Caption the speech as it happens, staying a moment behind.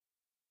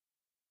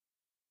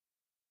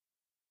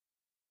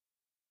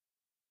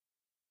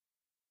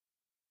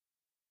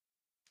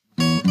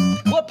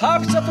Oh,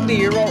 pop yourself a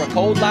beer or a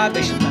cold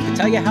libation. Let me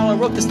tell you how I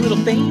wrote this little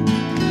theme.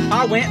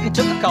 I went and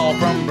took a call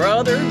from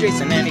brother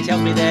Jason, and he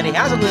tells me that he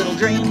has a little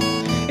dream.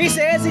 He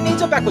says he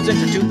needs a backwards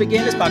intro to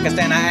begin his podcast,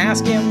 and I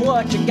ask him,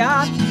 what you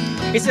got?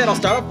 He said, I'll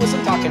start off with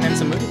some talking and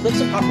some movie clips,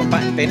 some popcorn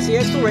fighting, fantasy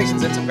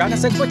explorations, and some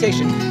groundness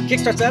exploitation.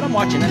 Kickstarts that I'm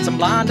watching, and some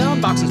blind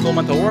unboxings,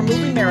 full-month horror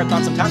movie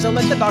marathon. Sometimes I'll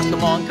let the dogs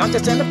come on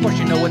contests, and of course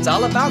you know it's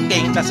all about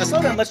games. That's a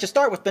slow down, let's just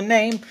start with the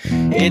name.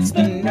 It's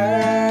the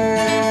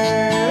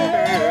Nerds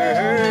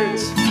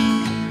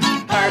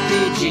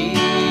RPG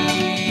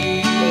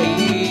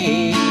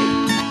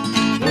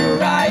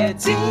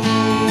Variety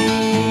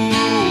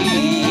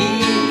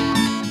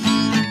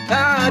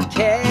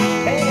Podcast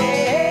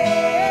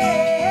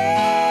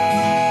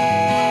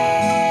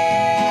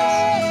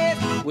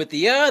with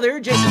the other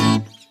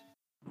Jason.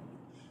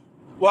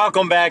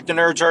 Welcome back to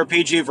Nerds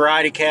RPG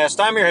Variety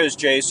Cast. I'm your host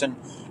Jason,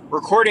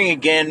 recording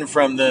again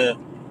from the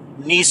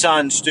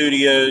Nissan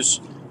Studios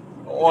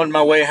on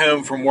my way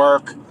home from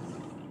work.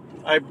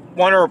 I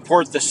want to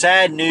report the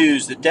sad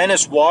news that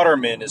Dennis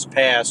Waterman has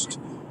passed.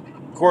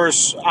 Of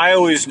course, I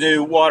always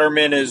knew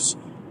Waterman as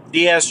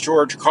D.S.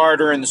 George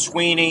Carter in The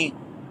Sweeney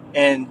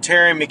and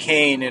Terry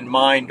McCain in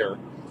Minder.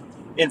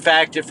 In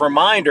fact, if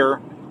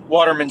Minder,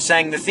 Waterman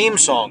sang the theme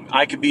song,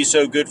 I Could Be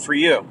So Good For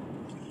You.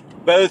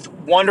 Both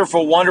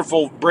wonderful,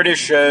 wonderful British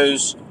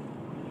shows.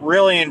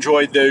 Really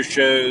enjoyed those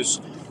shows.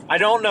 I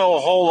don't know a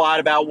whole lot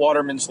about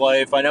Waterman's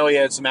life. I know he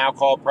had some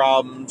alcohol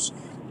problems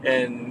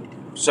and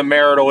some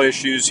marital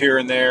issues here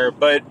and there,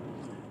 but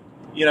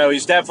you know,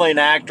 he's definitely an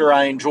actor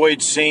I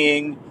enjoyed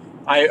seeing.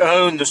 I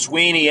own The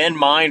Sweeney and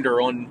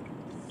Minder on,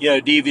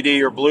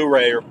 DVD or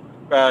Blu-ray or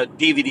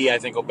DVD, I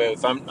think, on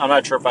both. I'm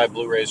not sure if I have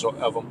Blu-rays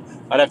of them.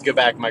 I'd have to go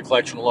back in my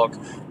collection and look.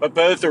 But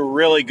both are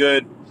really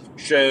good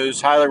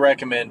shows, highly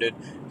recommended.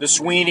 The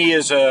Sweeney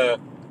is a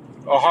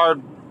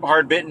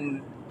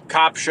hard-bitten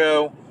cop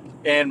show,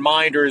 and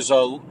Minder is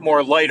a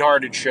more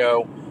lighthearted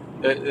show.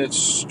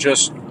 It's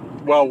just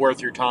well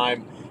worth your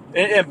time.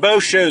 And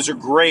both shows are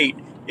great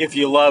if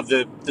you love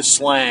the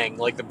slang,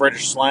 like the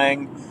British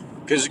slang,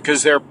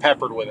 because they're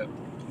peppered with it.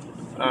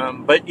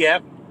 But yeah,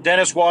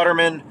 Dennis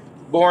Waterman,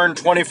 born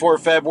 24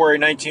 February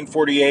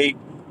 1948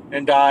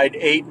 and died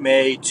 8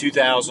 May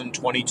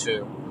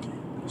 2022.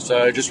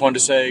 So I just wanted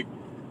to say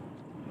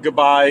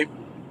goodbye,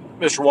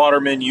 Mr.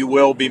 Waterman. You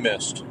will be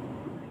missed.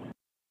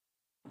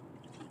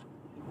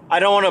 I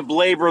don't want to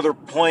belabor the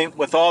point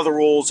with all the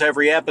rules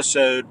every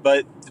episode,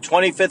 but the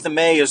 25th of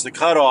May is the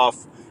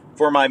cutoff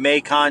for my May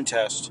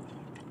contest.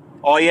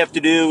 All you have to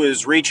do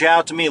is reach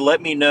out to me,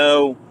 let me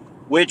know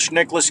which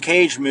Nicolas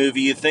Cage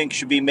movie you think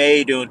should be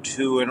made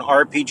into an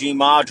RPG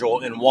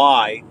module and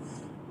why,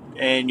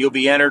 and you'll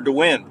be entered to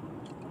win.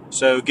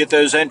 So get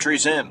those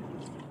entries in.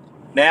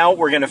 Now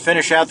we're going to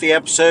finish out the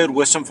episode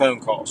with some phone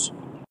calls.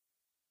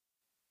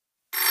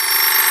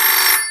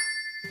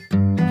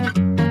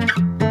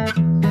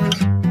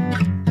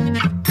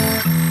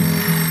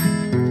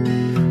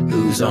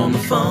 Who's on the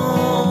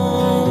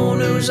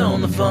phone? Who's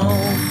on the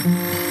phone?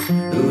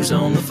 Who's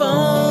on the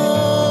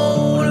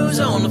phone? Who's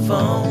on the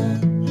phone?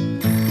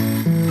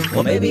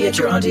 Well, maybe it's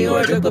your auntie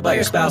or a joke by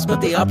your spouse,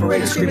 but the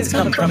operator's screaming is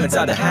coming from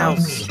inside the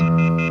house.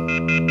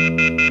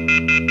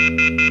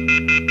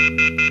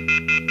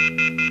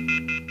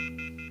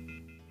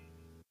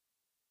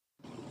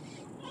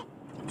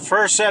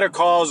 First set of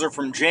calls are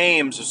from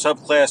James of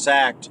Subclass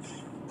Act.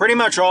 Pretty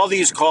much all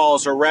these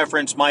calls are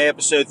referenced my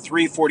episode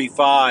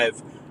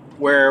 345,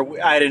 where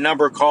I had a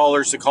number of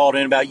callers that called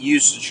in about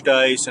usage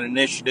dice and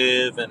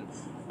initiative and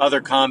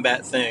other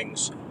combat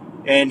things.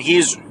 And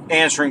he's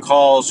answering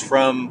calls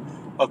from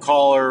a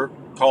caller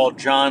called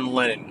John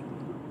Lennon.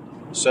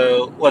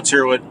 So let's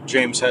hear what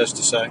James has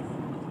to say.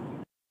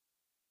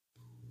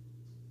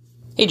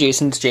 Hey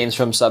Jason, it's James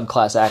from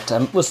Subclass Act.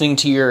 I'm listening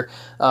to your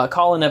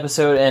call-in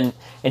episode and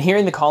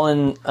hearing the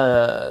call-ins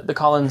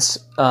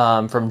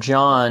from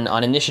John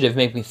on initiative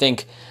make me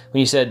think when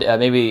you said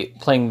maybe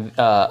playing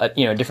a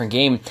different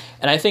game,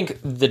 and I think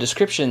the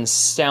descriptions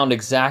sound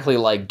exactly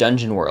like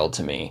Dungeon World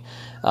to me.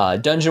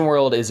 Dungeon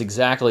World is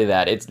exactly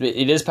that.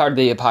 It is part of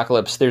the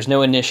apocalypse. There's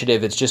no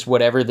initiative. It's just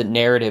whatever the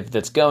narrative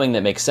that's going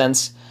that makes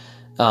sense.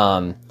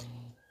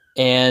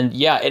 And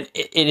yeah,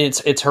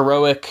 it's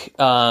heroic.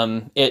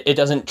 It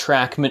doesn't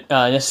track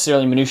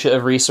necessarily minutia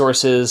of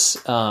resources.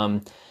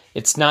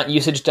 It's not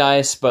usage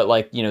dice, but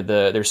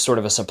there's sort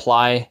of a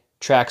supply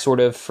track sort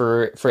of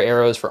for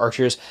arrows for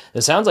archers.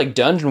 It sounds like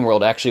Dungeon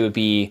World actually would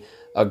be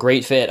a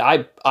great fit.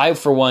 I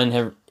for one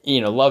have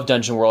love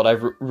Dungeon World.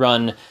 I've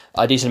run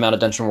a decent amount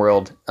of Dungeon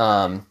World,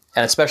 and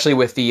especially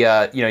with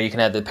the you can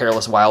add the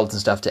Perilous Wilds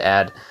and stuff to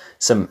add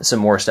some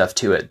more stuff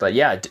to it. But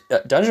yeah,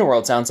 Dungeon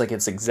World sounds like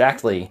it's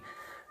exactly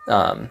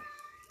a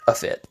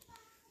fit.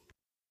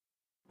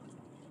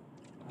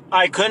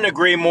 I couldn't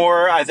agree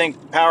more. I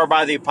think Power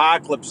by the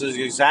Apocalypse is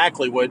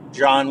exactly what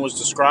John was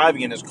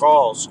describing in his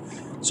calls.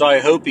 So I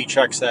hope he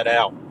checks that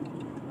out.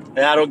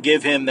 That'll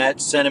give him that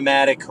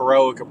cinematic,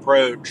 heroic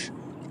approach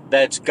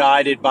that's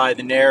guided by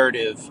the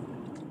narrative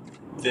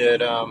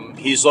that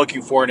he's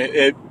looking for, and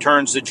it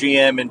turns the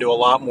GM into a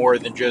lot more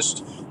than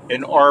just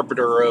an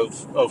arbiter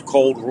of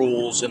cold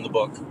rules in the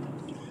book.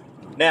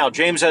 Now,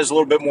 James has a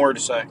little bit more to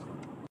say.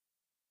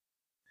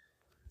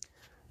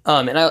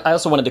 And I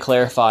also wanted to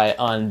clarify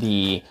on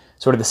the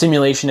sort of the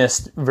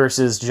simulationist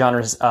versus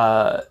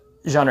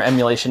genre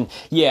emulation.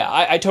 Yeah,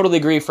 I totally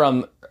agree.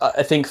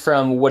 I think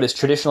from what is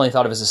traditionally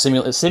thought of as a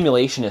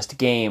simulationist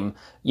game,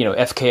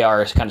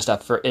 FKR kind of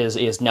stuff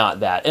is not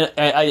that, and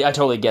I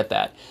totally get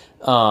that.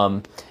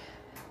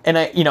 And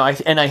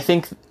I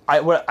think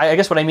I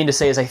guess what I mean to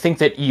say is I think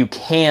that you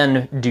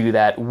can do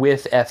that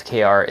with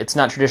FKR. It's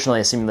not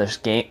traditionally a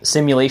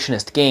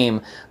simulationist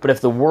game, but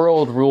if the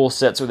world rule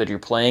set that you're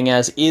playing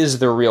as is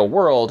the real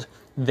world,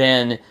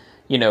 then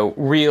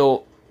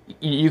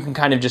you can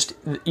kind of just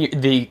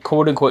the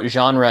quote unquote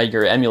genre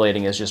you're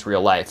emulating is just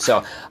real life.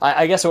 So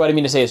I guess what I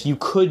mean to say is you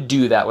could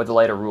do that with the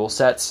lighter rule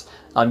sets.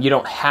 You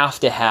don't have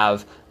to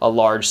have a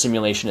large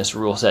simulationist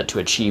rule set to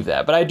achieve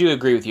that. But I do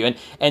agree with you.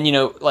 And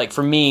like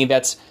for me,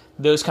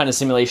 those kind of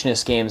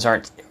simulationist games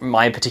aren't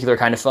my particular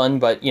kind of fun,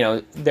 but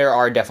there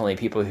are definitely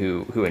people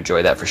who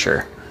enjoy that for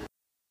sure.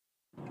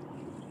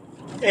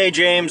 Hey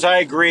James, I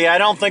agree. I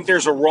don't think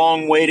there's a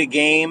wrong way to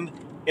game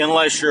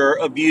unless you're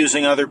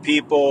abusing other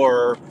people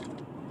or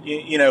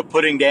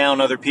putting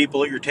down other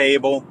people at your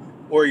table,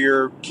 or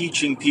you're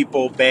teaching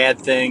people bad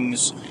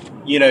things.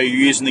 You're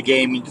using the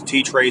game to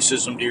teach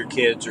racism to your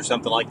kids or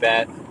something like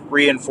that,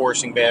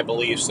 reinforcing bad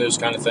beliefs, those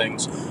kind of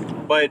things.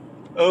 But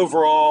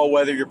overall,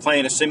 whether you're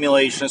playing a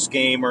simulationist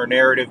game or a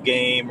narrative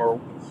game or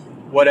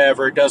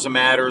whatever, it doesn't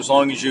matter. As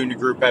long as you and your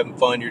group having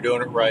fun, you're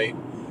doing it right.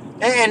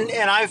 And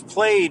I've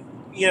played,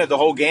 the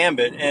whole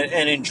gambit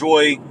and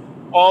enjoy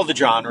all the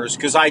genres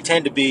because I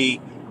tend to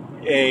be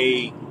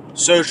a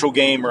social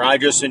gamer. I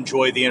just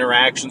enjoy the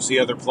interactions, the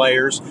other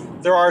players.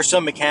 There are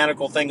some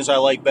mechanical things I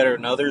like better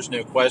than others,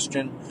 no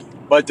question.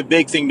 But the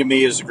big thing to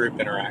me is the group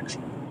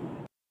interaction.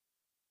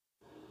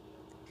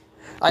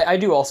 I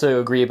do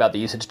also agree about the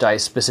usage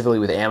dice, specifically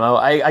with ammo.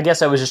 I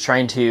guess I was just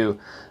trying to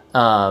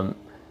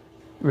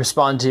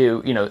respond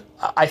to,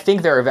 I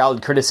think there are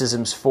valid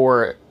criticisms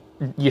for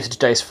usage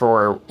dice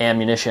for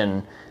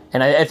ammunition,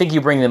 and I think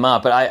you bring them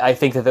up, but I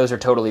think that those are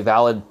totally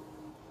valid.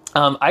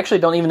 I actually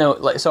don't even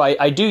know, so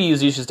I do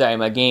use usage die in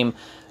my game,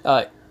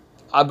 but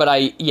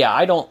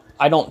I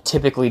don't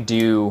typically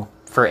do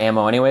for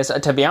ammo anyways.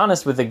 To be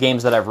honest, with the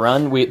games that I've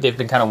run, they've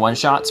been kind of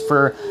one-shots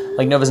for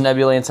like Nova's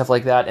Nebulae and stuff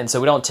like that, and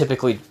so we don't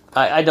typically,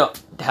 I don't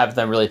have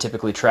them really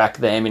typically track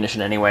the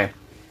ammunition anyway.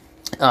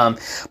 But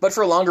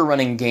for a longer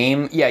running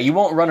game, you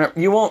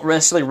won't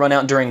necessarily run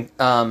out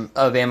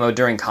of ammo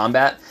during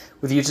combat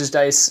with usage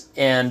dice,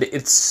 and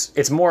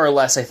it's more or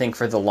less, I think,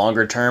 for the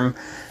longer term.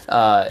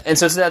 And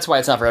so that's why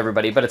it's not for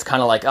everybody, but it's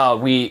kind of like,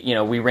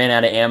 we ran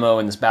out of ammo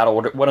in this battle.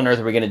 What on earth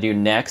are we going to do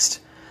next?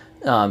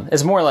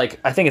 It's more like,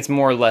 I think it's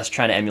more or less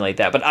trying to emulate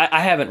that, but I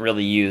haven't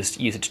really used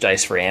usage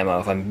dice for ammo,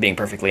 if I'm being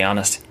perfectly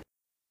honest.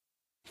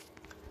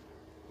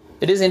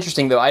 It is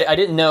interesting, though. I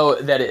didn't know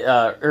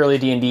that early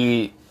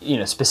D&D,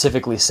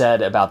 specifically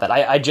said about that.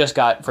 I just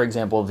got, for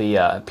example, the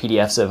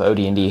PDFs of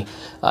OD&D in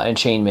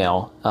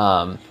chainmail,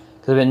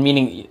 because I've been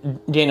meaning,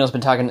 Daniel's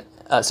been talking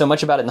so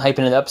much about it and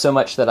hyping it up so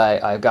much that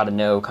I've got to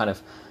know kind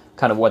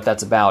of what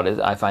that's about.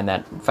 I find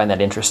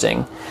that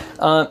interesting.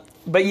 But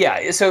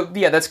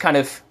that's kind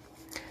of.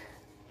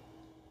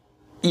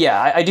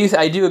 Yeah, I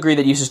do agree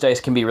that usage dice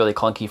can be really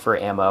clunky for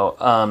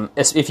ammo,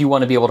 if you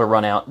want to be able to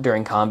run out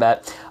during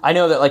combat. I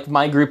know that like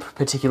my group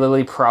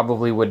particularly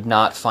probably would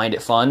not find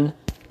it fun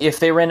if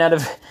they ran out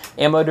of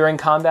ammo during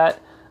combat.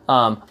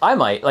 I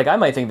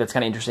might think that's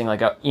kind of interesting,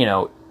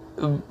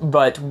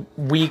 but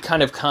we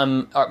kind of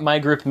my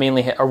group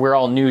mainly, we're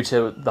all new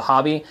to the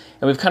hobby,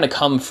 and we've kind of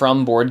come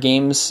from board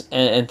games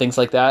and things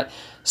like that.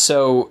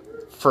 So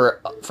for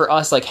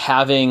us, like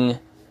having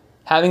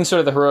sort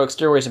of the heroic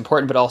story is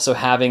important, but also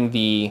having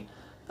the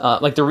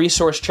the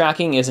resource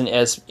tracking isn't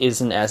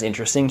as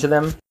interesting to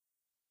them.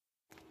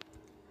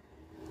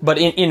 But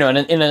in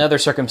another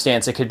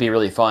circumstance, it could be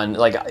really fun.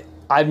 Like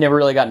I've never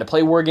really gotten to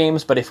play war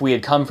games, but if we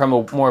had come from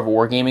more of a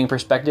wargaming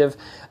perspective,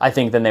 I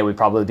think then they would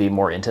probably be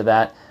more into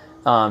that.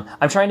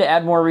 I'm trying to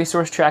add more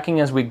resource tracking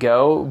as we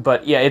go,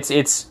 but yeah,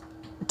 it's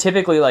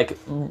typically like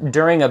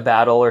during a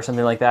battle or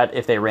something like that.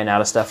 If they ran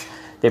out of stuff,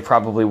 they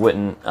probably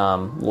wouldn't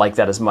like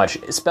that as much.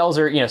 Spells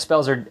are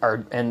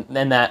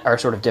and that are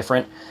sort of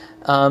different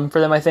for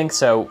them, I think.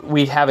 So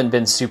we haven't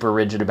been super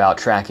rigid about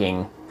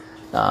tracking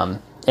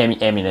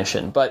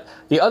ammunition. But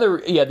the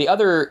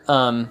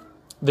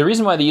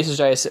reason why the usage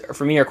dice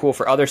for me are cool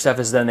for other stuff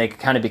is then they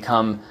kind of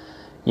become,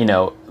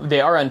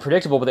 they are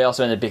unpredictable, but they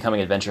also end up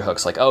becoming adventure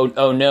hooks. Like,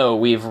 oh no,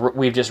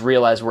 we've just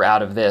realized we're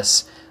out of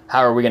this. How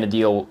are we going to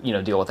deal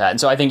with that?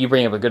 And so I think you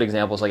bring up a good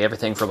examples, like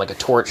everything from like a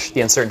torch, the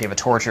uncertainty of a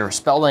torch, or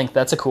spell length.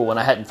 That's a cool one.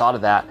 I hadn't thought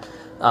of that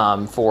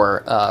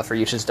for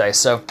usage dice.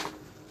 So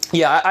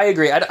yeah, I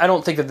agree. I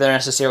don't think that they're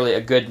necessarily a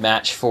good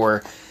match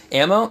for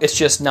ammo. It's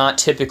just not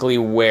typically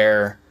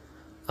where.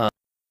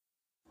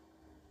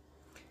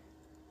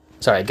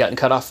 Sorry, I'd gotten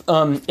cut off.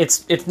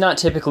 It's not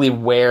typically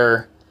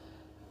where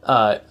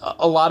a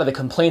lot of the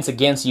complaints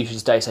against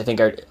usage dice, I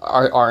think,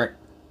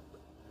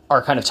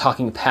 are kind of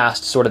talking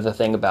past sort of the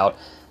thing about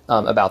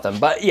them.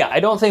 But yeah, I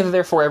don't think that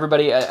they're for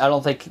everybody. I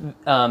don't think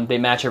they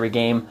match every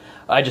game.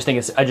 I just think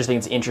it's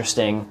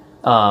interesting.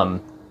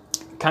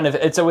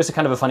 It's always a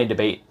kind of a funny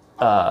debate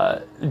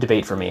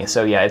for me.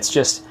 So yeah, it's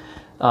just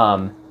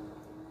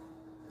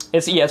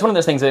it's one of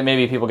those things that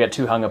maybe people get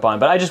too hung up on.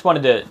 But I just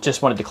wanted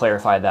to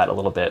clarify that a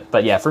little bit.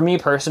 But yeah, for me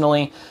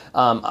personally,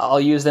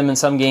 I'll use them in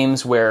some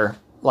games where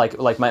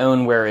like my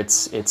own, where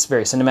it's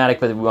very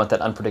cinematic, but we want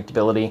that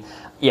unpredictability.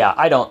 Yeah,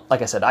 I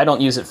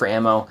don't use it for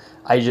ammo.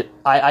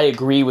 I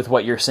agree with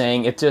what you're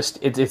saying.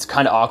 It's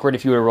kind of awkward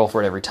if you were to roll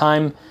for it every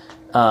time.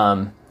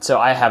 So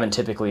I haven't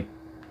typically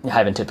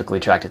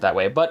tracked it that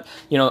way. But,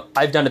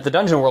 I've done it the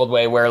Dungeon World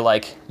way, where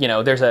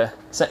there's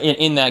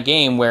in that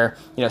game where,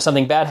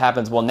 something bad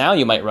happens. Well, now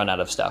you might run out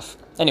of stuff.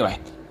 Anyway,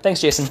 thanks,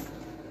 Jason.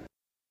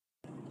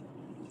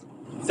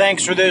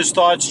 Thanks for those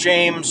thoughts,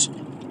 James.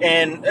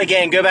 And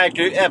again, go back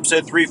to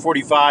episode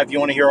 345 if you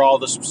want to hear all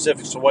the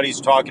specifics of what he's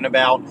talking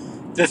about.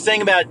 The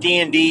thing about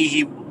D&D,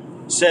 he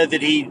said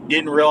that he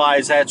didn't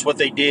realize that's what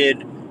they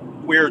did.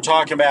 We were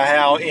talking about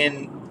how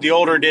in the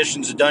older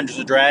editions of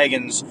Dungeons &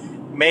 Dragons,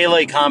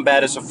 melee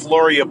combat is a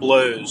flurry of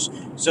blows.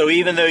 So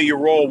even though you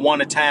roll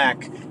one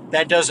attack,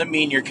 that doesn't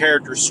mean your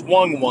character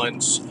swung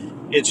once.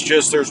 It's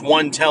just there's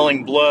one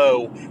telling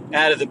blow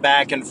out of the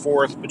back and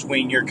forth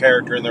between your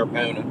character and their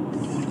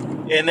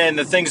opponent. And then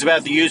the things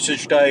about the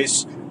usage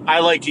dice, I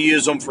like to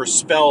use them for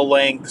spell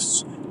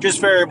lengths,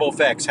 just variable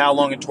effects, how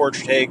long a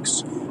torch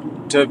takes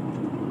to,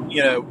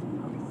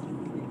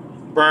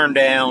 burn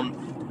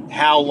down,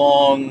 how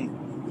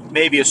long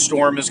maybe a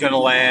storm is going to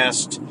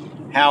last,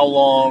 how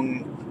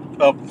long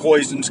a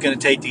poison's going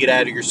to take to get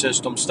out of your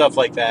system, stuff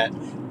like that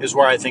is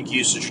where I think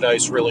usage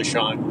dice really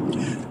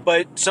shine.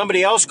 But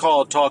somebody else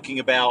called talking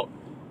about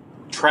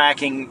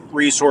tracking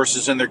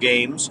resources in their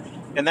games,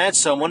 and that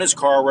someone is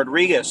Carl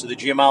Rodriguez of the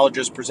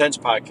Geomologist Presents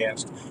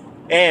podcast.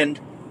 And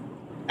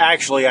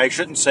actually, I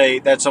shouldn't say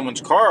that someone's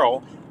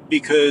Carl,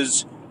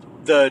 because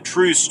the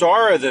true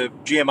star of the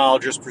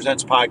Geomologist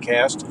Presents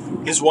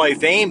podcast, his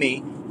wife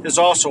Amy, is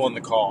also on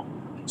the call.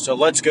 So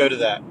let's go to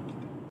that.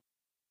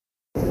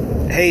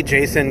 Hey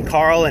Jason,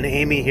 Carl and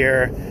Amy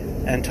here,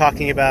 and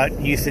talking about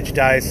usage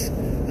dice.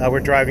 We're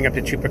driving up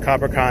to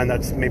ChupacabraCon.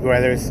 That's maybe why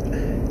there's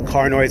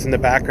car noise in the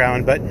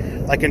background. But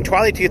like in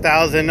Twilight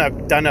 2000,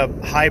 I've done a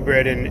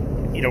hybrid,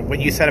 and what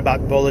you said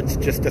about bullets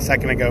just a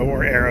second ago,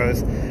 or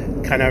arrows,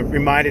 kind of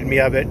reminded me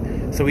of it.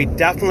 So we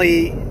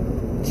definitely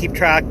keep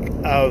track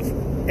of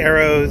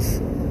arrows,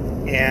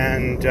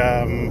 and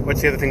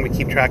what's the other thing we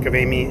keep track of,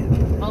 Amy?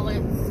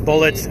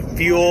 Bullets,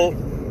 fuel,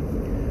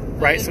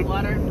 right? So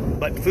water.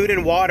 But food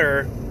and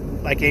water,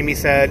 like Amy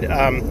said,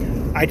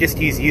 I just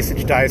use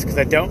usage dice because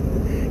I don't,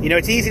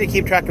 it's easy to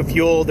keep track of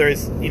fuel.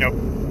 There's,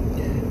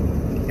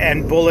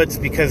 and bullets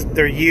because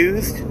they're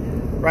used,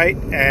 right?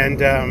 And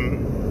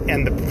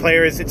the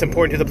players, it's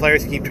important to the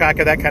players to keep track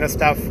of that kind of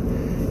stuff,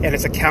 and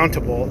it's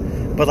accountable.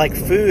 But like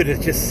food is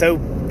just so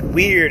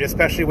weird,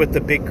 especially with the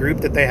big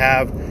group that they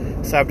have.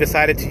 So I've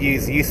decided to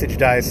use usage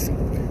dice. All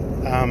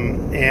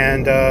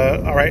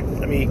right,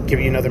 let me give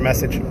you another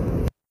message.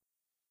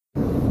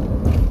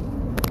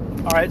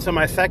 All right, so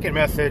my second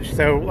message,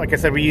 so like I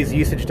said, we use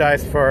usage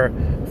dice for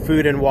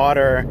food and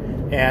water,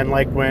 and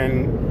like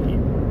when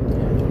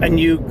a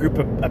new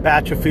a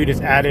batch of food is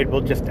added,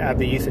 we'll just add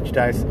the usage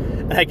dice.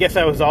 And I guess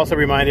I was also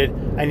reminded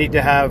I need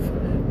to have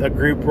the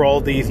group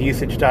roll these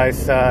usage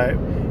dice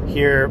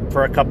here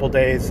for a couple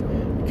days,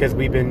 because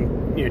we've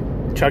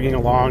been chugging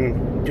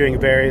along, doing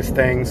various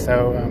things,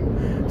 so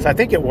I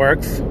think it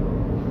works.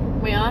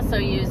 We also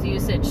use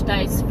usage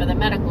dice for the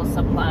medical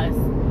supplies.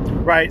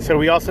 Right, so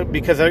we also,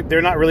 because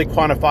they're not really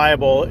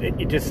quantifiable,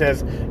 it just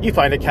says you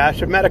find a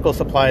cache of medical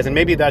supplies, and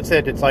maybe that's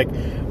it. It's like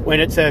when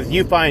it says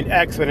you find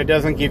X, when it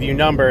doesn't give you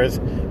numbers,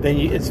 then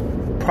it's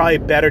probably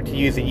better to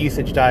use a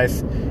usage dice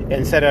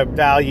and set a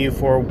value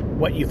for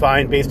what you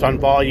find based on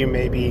volume,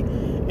 maybe.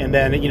 And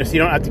then, so you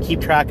don't have to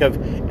keep track of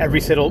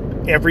every single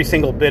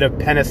bit of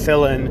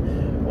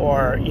penicillin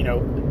or,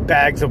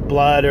 bags of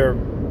blood or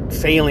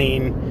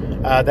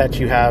saline that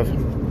you have.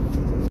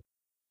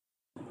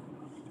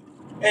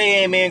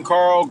 Hey, Amy and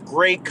Carl,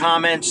 great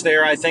comments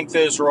there. I think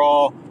those are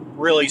all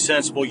really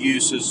sensible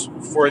uses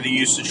for the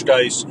usage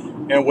dice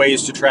and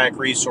ways to track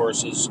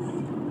resources.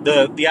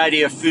 The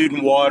idea of food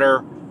and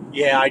water,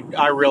 yeah,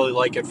 I really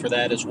like it for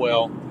that as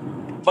well.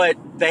 But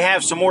they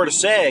have some more to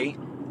say,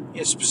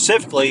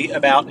 specifically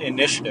about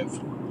initiative.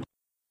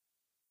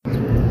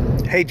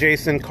 Hey,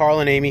 Jason, Carl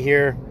and Amy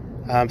here.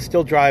 I'm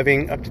still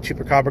driving up to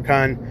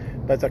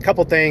ChupacabraCon, but a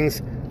couple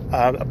things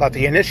about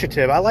the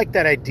initiative. I like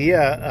that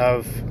idea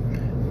of,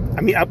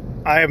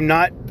 I have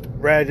not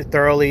read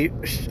thoroughly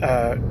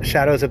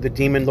Shadows of the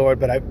Demon Lord,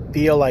 but I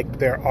feel like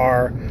there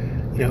are,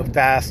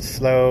 fast,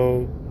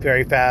 slow,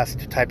 very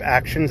fast type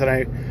actions,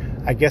 and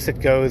I guess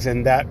it goes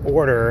in that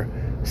order.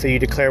 So you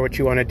declare what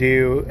you want to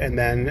do, and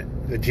then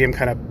the GM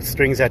kind of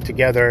strings that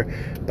together.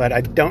 But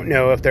I don't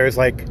know if there's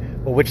like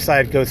well, which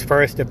side goes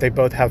first if they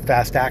both have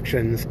fast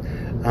actions.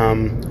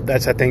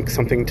 That's, I think,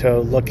 something to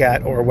look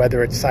at, or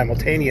whether it's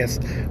simultaneous,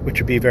 which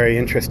would be very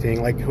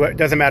interesting. Like, it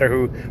doesn't matter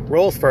who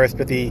rolls first,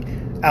 but the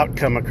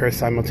outcome occurs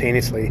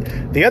simultaneously.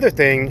 The other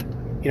thing,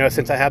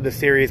 since I have the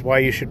series Why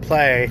You Should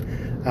Play,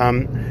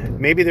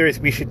 maybe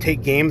we should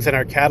take games in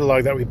our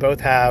catalog that we both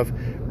have,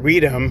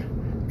 read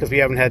them, because we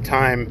haven't had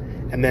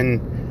time, and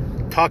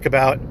then talk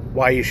about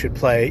why you should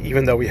play,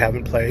 even though we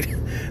haven't played.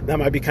 That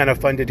might be kind of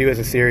fun to do as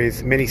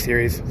a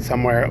mini-series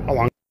somewhere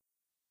along.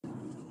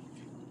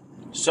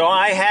 So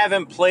I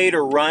haven't played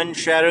or run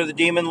Shadow of the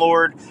Demon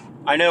Lord.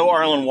 I know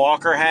Arlen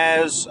Walker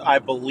has. I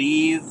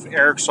believe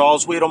Eric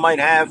Salzwedel might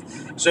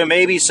have. So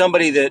maybe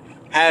somebody that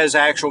has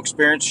actual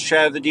experience with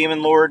Shadow of the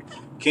Demon Lord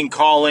can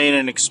call in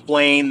and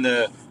explain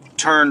the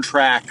turn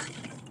track,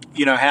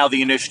 how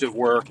the initiative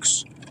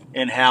works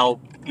and how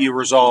you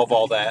resolve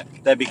all that.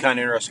 That'd be kind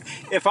of interesting.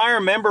 If I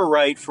remember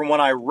right from when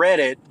I read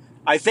it,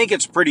 I think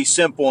it's pretty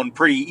simple and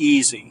pretty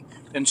easy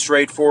and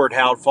straightforward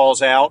how it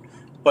falls out.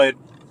 But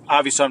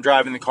obviously I'm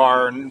driving the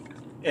car and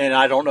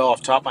I don't know off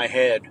the top of my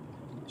head.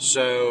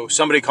 So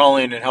somebody call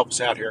in and help us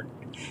out here.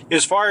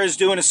 As far as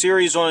doing a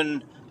series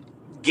on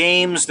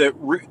games that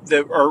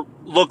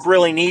look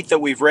really neat that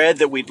we've read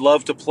that we'd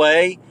love to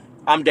play,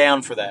 I'm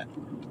down for that.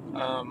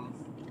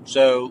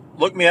 So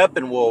look me up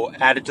and we'll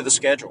add it to the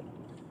schedule.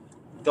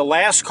 The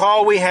last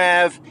call we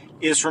have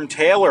is from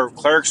Taylor of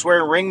Clerics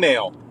Wear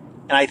Ringmail.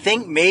 And I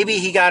think maybe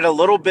he got a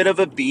little bit of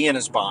a bee in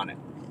his bonnet.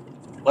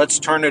 Let's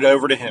turn it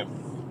over to him.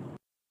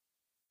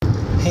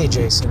 Hey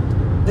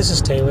Jason, this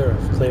is Taylor of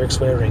Clerics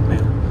Wear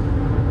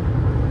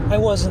Ringmail. I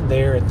wasn't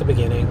there at the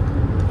beginning.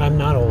 I'm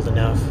not old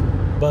enough,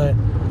 but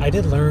I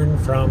did learn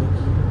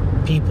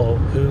from people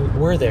who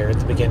were there at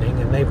the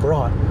beginning, and they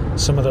brought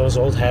some of those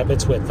old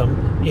habits with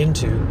them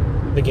into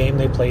the game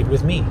they played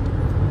with me.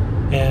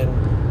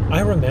 And I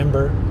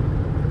remember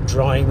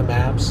drawing the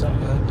maps.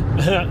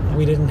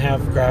 We didn't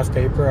have graph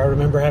paper. I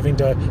remember having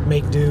to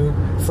make do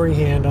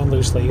freehand on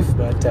loose leaf,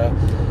 but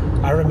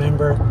I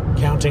remember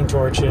counting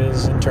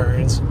torches and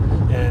turns.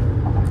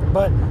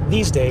 But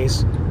these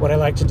days, what I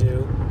like to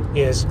do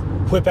is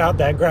whip out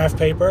that graph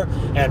paper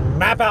and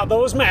map out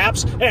those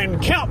maps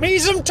and count me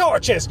some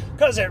torches,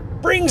 because it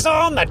brings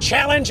on the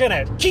challenge and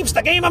it keeps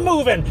the game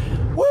a-moving.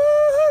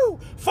 Woo!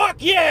 Fuck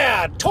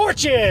yeah!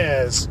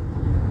 Torches!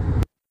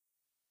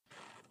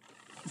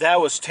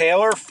 That was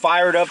Taylor,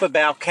 fired up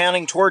about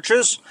counting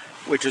torches,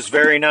 which is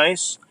very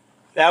nice.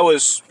 That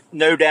was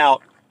no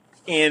doubt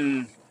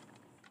in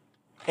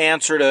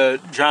answer to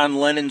John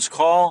Lennon's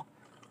call.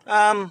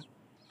 As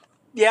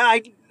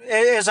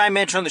I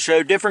mentioned on the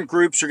show, different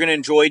groups are going to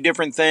enjoy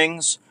different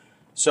things.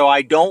 So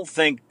I don't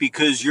think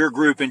because your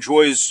group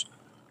enjoys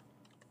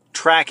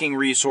tracking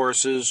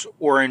resources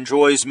or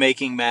enjoys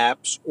making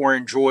maps or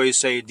enjoys,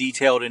 say, a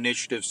detailed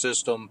initiative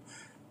system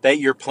that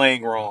you're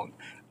playing wrong.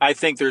 I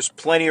think there's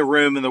plenty of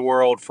room in the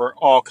world for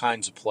all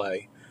kinds of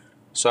play.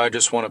 So I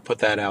just want to put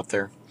that out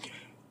there.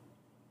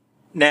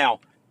 Now,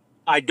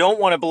 I don't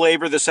want to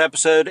belabor this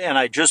episode, and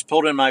I just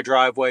pulled in my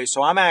driveway,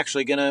 so I'm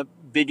actually going to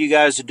bid you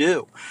guys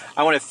adieu.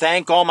 I want to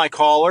thank all my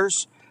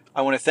callers.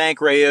 I want to thank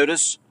Ray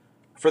Otis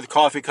for the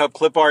coffee cup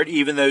clip art,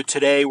 even though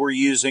today we're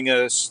using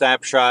a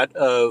snapshot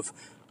of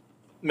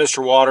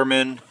Mr.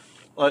 Waterman.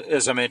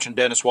 As I mentioned,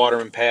 Dennis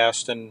Waterman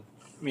passed, and,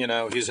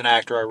 he's an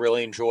actor I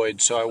really enjoyed,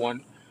 so I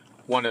want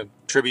to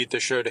tribute the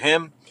show to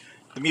him.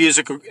 The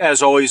music,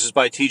 as always, is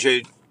by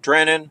TJ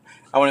Drennan.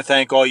 I want to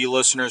thank all you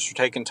listeners for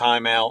taking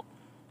time out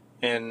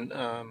and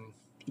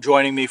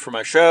joining me for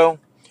my show.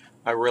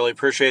 I really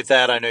appreciate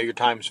that. I know your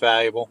time is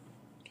valuable.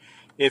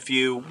 If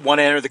you want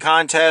to enter the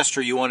contest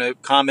or you want to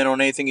comment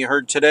on anything you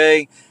heard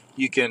today,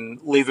 you can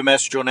leave a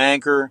message on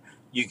Anchor.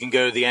 You can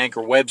go to the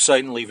Anchor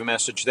website and leave a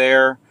message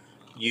there.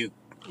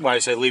 When I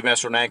say leave a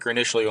message on Anchor,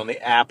 initially on the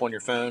app on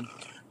your phone.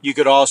 You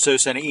could also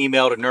send an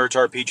email to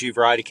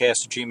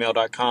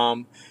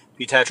nerdsrpgvarietycast@gmail.com. If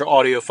you attach an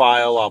audio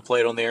file, I'll play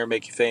it on there and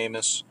make you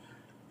famous.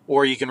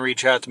 Or you can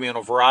reach out to me on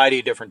a variety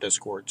of different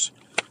Discords.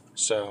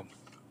 So,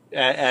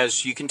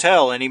 as you can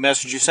tell, any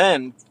message you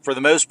send, for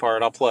the most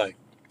part, I'll play.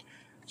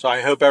 So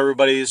I hope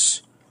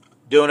everybody's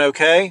doing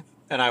okay,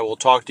 and I will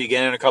talk to you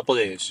again in a couple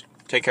of days.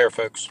 Take care,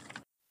 folks.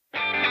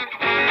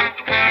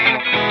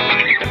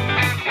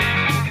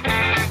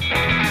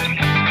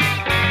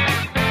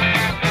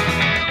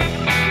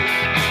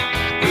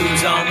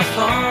 Who's on the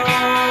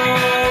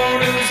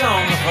phone? Who's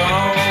on the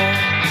phone?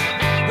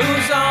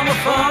 Who's on the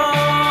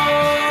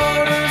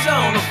phone? Who's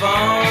on the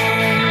phone?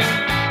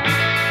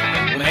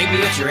 Well,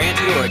 maybe it's your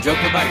auntie or a joke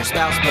about your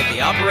spouse, but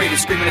the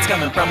operator's screaming it's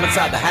coming from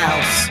inside the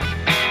house.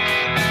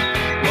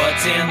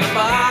 What's in the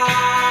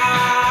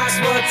box?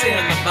 What's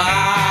in the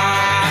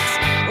box?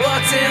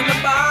 What's in the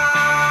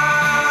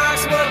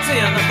box? What's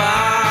in the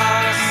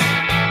box?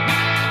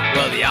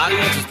 Well, the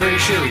audience was pretty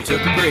sure he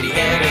took a pretty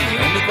head, and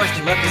the only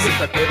question left is if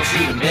that pit'll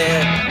shoot him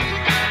dead.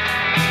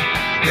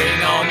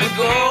 Bring on the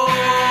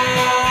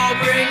gold,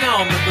 bring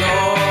on the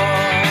gold.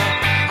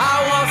 I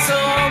want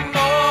some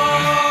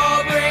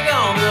more, bring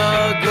on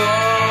the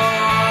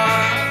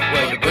gold.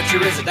 Well, the butcher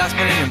future is a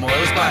dustbin and your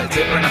moral is quite a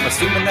tipper. And I'm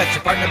assuming that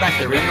your partner back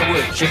there in the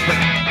wood chipper.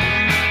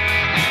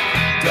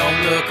 Don't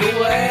look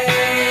away,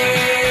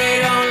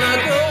 don't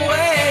look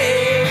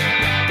away,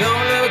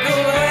 don't look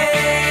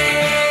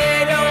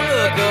away, don't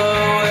look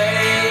away.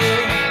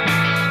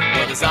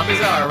 Well, the zombies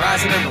are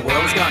rising and the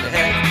world has gone to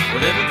heck.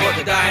 We're living for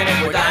the dying and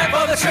we're dying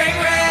for the train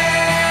wreck.